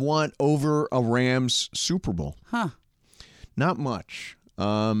would want over a Rams Super Bowl. Huh. Not much.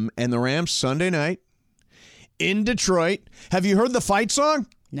 And the Rams Sunday night in Detroit. Have you heard the fight song?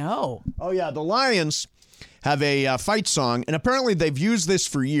 No. Oh, yeah. The Lions have a fight song, and apparently they've used this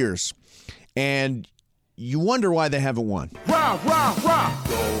for years. And you wonder why they haven't won. Rah, rah, rah.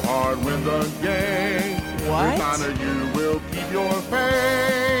 Go hard, win the game. What? With honor, you will keep your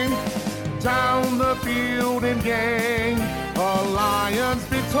fame. Down the field and gang, a Lions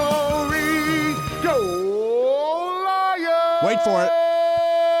victory. Go Lions! Wait for it.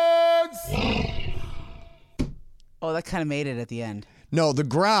 Oh, that kind of made it at the end. No, the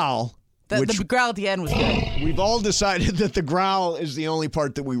growl. The growl at the end was good. We've all decided that the growl is the only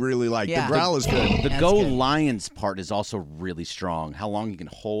part that we really like. Yeah. The growl is good. The Go Lions part is also really strong. How long you can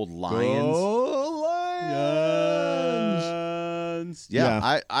hold Lions. Go Lions.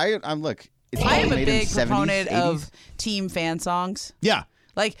 Yeah. I'm look. It's I am a made in big 70s, proponent 80s. of team fan songs. Yeah.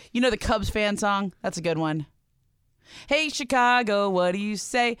 Like, the Cubs fan song? That's a good one. Hey, Chicago, what do you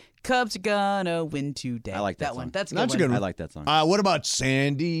say? Cubs are gonna win today. I like that one. song. That's a That's good a good one. one. I like that song. What about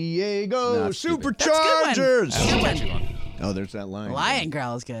San Diego No, it's stupid. Superchargers? That's a good one. Oh, there's that lion. Lion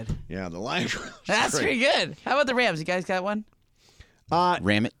growl is good. Yeah, the lion growl. That's pretty good. How about the Rams? You guys got one?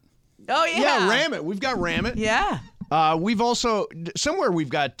 Ram it. Oh, yeah. Yeah, Ram It. We've got Ram It. Yeah. We've also, somewhere we've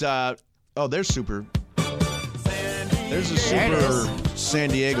got, there's Super. There's a Super San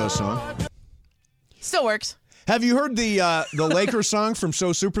Diego song. Still works. Have you heard the Lakers song from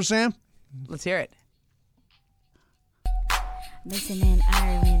So Super Sam? Let's hear it. Mixing in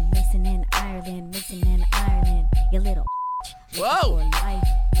Ireland, mixing in Ireland, mixing in Ireland. You little Whoa.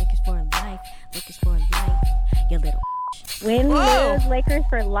 Lakers for life, Lakers for life. You little Win, Whoa. lose, Lakers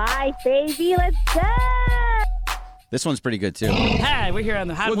for life, baby. Let's go. This one's pretty good too. Hi, we're here on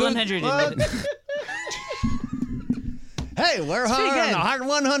the Hot 100. Hey, we're pretty on good. the Hot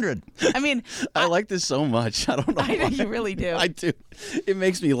 100. I mean, I like this so much. I don't know. I know why. you really do. I do. It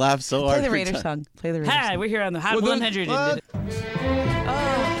makes me laugh so hard. Play the every Raiders time. song. Play the Raiders song. We're here on the Hot 100. Oh,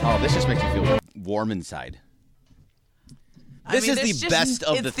 this just makes me feel warm inside. This is the best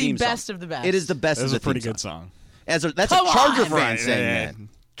of the theme It's the best song. of the best. It is the best It of was the a pretty theme good song. That's a Come Charger on. fan saying that.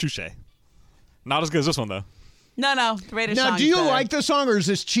 Touche. Not as good as this one, though. No. The Raiders song Now, do is you better. like the song or is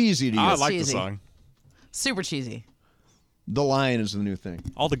this cheesy to you? I like the cheesy. song. Super cheesy. The Lion is the new thing.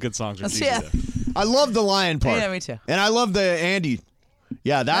 All the good songs are cheesy, Yeah. though. I love the Lion part. Yeah, me too. And I love the Andy.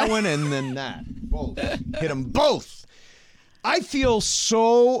 Yeah, that one and then that. Both. Hit them both. I feel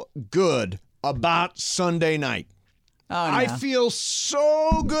so good about Sunday night. Oh, no. I feel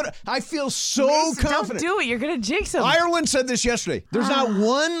so good. I feel so Mason, confident. Don't do it. You're going to jinx them. Ireland said this yesterday. There's not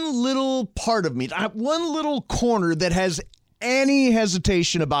one little part of me, not one little corner that has any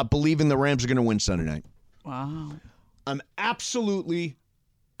hesitation about believing the Rams are going to win Sunday night. Wow. I'm absolutely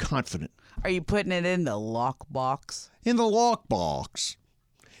confident. Are you putting it in the lock box? In the lock box.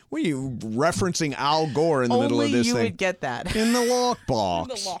 What are you referencing Al Gore in the middle of this you thing? would get that. In the lock box.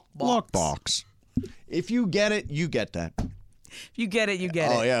 In the lock box. Lock box. If you get it, you get that. If you get it, you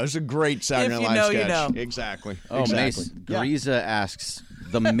get it. Oh, yeah. It was a great Saturday If Night you Live know, you sketch. know. Exactly. Oh, exactly. Mace. Gariza asks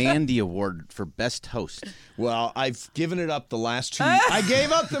the Mandy Award for Best Host. Well, I've given it up the last 2 years. I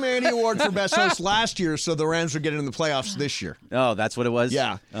gave up the Mandy Award for Best Host last year, so the Rams are getting in the playoffs this year. Oh, that's what it was?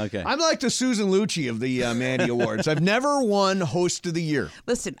 Yeah. Okay. I'm like the Susan Lucci of the Mandy Awards. I've never won Host of the Year.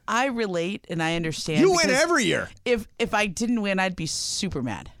 Listen, I relate and I understand. You win because every year. If I didn't win, I'd be super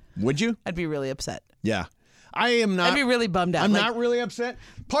mad. Would you? I'd be really upset. Yeah. I am not. I'd be really bummed out. I'm Like, not really upset.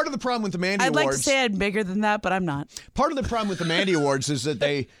 Part of the problem with the Mandy I'd Awards. like to say I'm bigger than that, but I'm not. Part of the problem with the Mandy Awards is that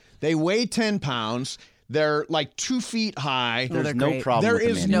they weigh 10 pounds. They're like 2 feet high. There's no problem There with the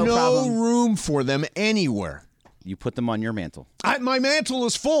is Mandy no Awards. room for them anywhere. You put them on your mantle. My mantle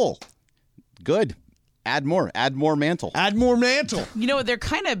is full. Good. Add more. Add more mantle. Add more mantle. You know what? They're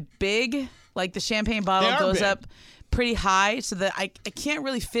kind of big. Like the champagne They bottle are goes big. up pretty high, so that I can't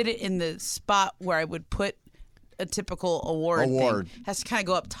really fit it in the spot where I would put a typical award. Award. Thing. Has to kind of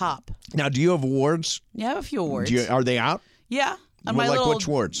go up top. Now, do you have awards? Yeah, I have a few awards. Are they out? Yeah. On Well, my like little, which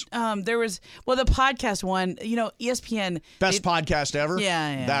awards? There was the podcast one. ESPN Best podcast ever?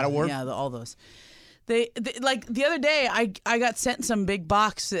 Yeah. That award? Yeah, all those. They like the other day, I got sent some big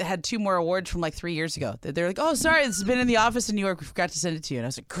box that had 2 more awards from like 3 years ago. They're like, oh, sorry, this has been in the office in New York. We forgot to send it to you. And I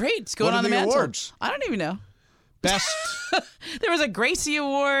was like, great, it's going What are on the the mantle. awards? I don't even know. Best. There was a Gracie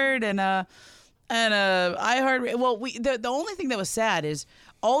Award and a iHeart. Well, the only thing that was sad is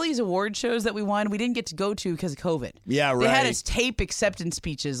all these award shows that we won, we didn't get to go to because of COVID. Yeah, They had right. us tape acceptance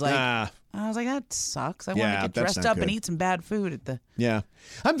speeches. Like, I was like, that sucks. I want Yeah, to get that's dressed not up and good. eat some bad food at the. Yeah.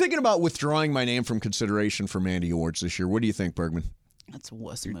 I'm thinking about withdrawing my name from consideration for Mandy Awards this year. What do you think, Bergman? That's a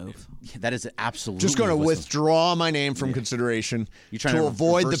wuss move. Yeah, that is absolutely. Just going to whistle. withdraw my name from consideration You trying to to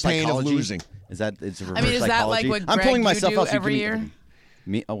avoid the reverse pain psychology? of losing. Is that it's a reverse I mean, is that psychology? like what I'm Greg, pulling you myself do up. so every give me- year?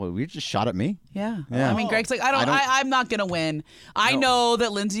 Me? Oh, well, we just shot at me. Yeah. Yeah. I mean, Greg's like, I don't- I'm not gonna win. I know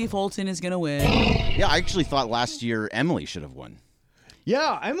that Lindsay Fulton is gonna win. Yeah, I actually thought last year Emily should have won.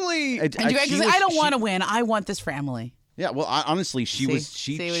 Yeah, Emily. And Greg's like, I don't want to win. I want this for Emily. Yeah, well, honestly, she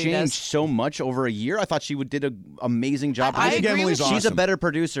changed so much over a year. I thought she did an amazing job. I think Emily's awesome. She's a better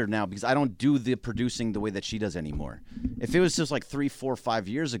producer now because I don't do the producing the way that she does anymore. If it was just like 3, 4, 5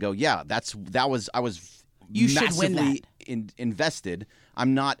 years ago, yeah, I was you should win massively invested.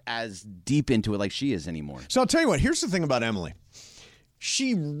 I'm not as deep into it like she is anymore. So I'll tell you what. Here's the thing about Emily.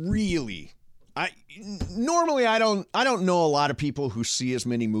 She really. Normally I don't know a lot of people who see as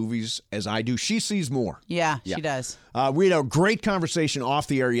many movies as I do. She sees more. Yeah, she does. We had a great conversation off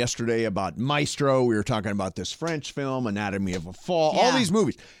the air yesterday about Maestro. We were talking about this French film, Anatomy of a Fall, all these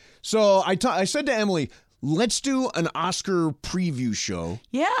movies. So I said to Emily, let's do an Oscar preview show.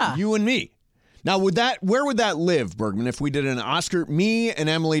 Yeah. You and me. Now, where would that live, Bergman, if we did an Oscar, me and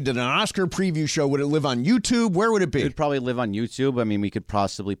Emily did an Oscar preview show? Would it live on YouTube? Where would it be? It would probably live on YouTube. I mean, we could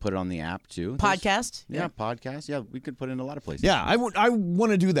possibly put it on the app, too. Podcast? Yeah, podcast. Yeah, we could put it in a lot of places. Yeah, I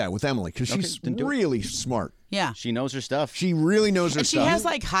want to do that with Emily because she's really smart. Yeah. She knows her stuff. She really knows her and stuff. She has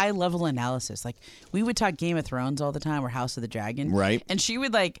like high-level analysis. Like, we would talk Game of Thrones all the time or House of the Dragon. Right. And she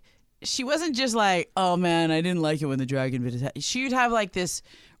would she wasn't just like, oh, man, I didn't like it when the dragon bit his head. She would have like this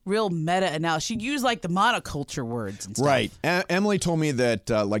real meta-analysis. She'd use like the monoculture words and stuff. Right. Emily told me that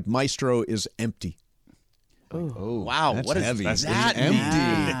like Maestro is empty. Oh, wow. That's What does heavy. that empty?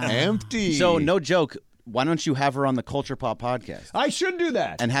 mean? Empty. So, no joke. Why don't you have her on the Culture Pop podcast? I should do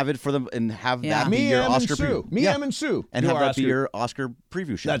that. And have it for them and have that be Me, your Em, Oscar and Sue. preview. Me, Em, and Sue. And do have our that be Oscar- your Oscar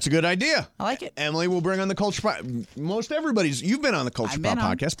preview show. That's a good idea. I like it. Emily will bring on the Culture Pop. Most everybody's. You've been on the Culture I've Pop been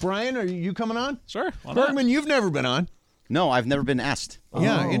on. podcast. Brian, are you coming on? Sure. Why not? Bergman, you've never been on. No, I've never been asked.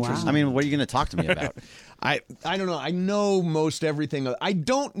 Yeah, interesting. I mean, what are you going to talk to me about? I don't know. I know most everything. I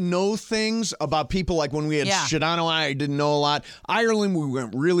don't know things about people like when we had Shadano. I didn't know a lot. Ireland, we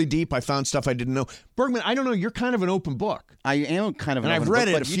went really deep. I found stuff I didn't know. Bergman, I don't know. You're kind of an open book. I am kind of an and open I've read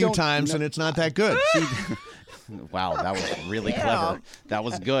book, it a but you few don't- times, and it's not that good. Wow, that was really clever. That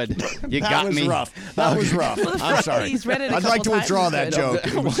was good. You got was me. rough. That was rough. I'm sorry. He's read it a I'd like to couple withdraw times. that joke.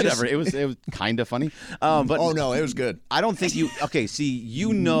 It was Whatever. It was kind of funny. But oh no, it was good. I don't think you. Okay, see,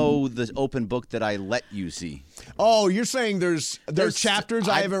 you know the open book that I let you see. Oh, you're saying there's chapters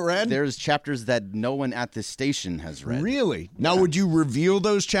I haven't read? There's chapters that no one at this station has read. Really? Now, would you reveal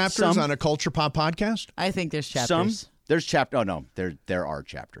those chapters Some. on a Culture Pop podcast? I think there's chapters. Some. There's chapter. Oh no, there are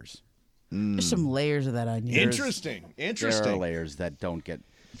chapters. There's some layers of that onion. Interesting. There are layers that don't get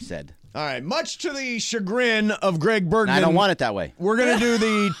said. All right. Much to the chagrin of Greg Bergman, I don't want it that way. we're going to do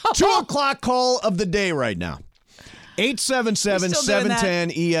the 2 o'clock call of the day right now.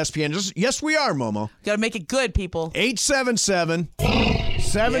 877-710-ESPN. Yes, we are, Momo. Got to make it good, people.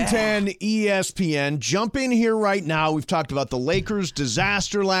 877-710-ESPN. Jump in here right now. We've talked about the Lakers'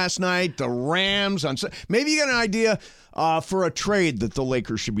 disaster last night, the Rams. Maybe you got an idea for a trade that the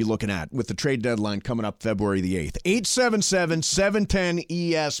Lakers should be looking at with the trade deadline coming up February the 8th.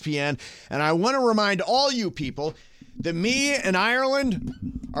 877-710-ESPN. And I want to remind all you people that me and Ireland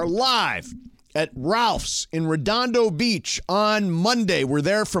are live at Ralph's in Redondo Beach on Monday. We're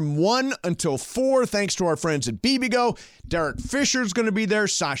there from 1 until 4, thanks to our friends at BBGO. Derek Fisher's going to be there.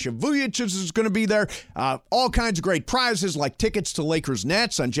 Sasha Vujacic is going to be there. All kinds of great prizes like tickets to Lakers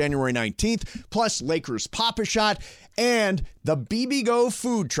Nets on January 19th, plus Lakers Pop-A-Shot. And the BBGO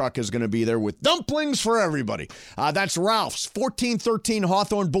food truck is going to be there with dumplings for everybody. That's Ralph's, 1413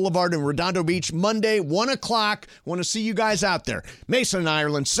 Hawthorne Boulevard in Redondo Beach, Monday, 1 o'clock. Want to see you guys out there. Mason,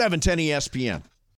 Ireland, 710 ESPN.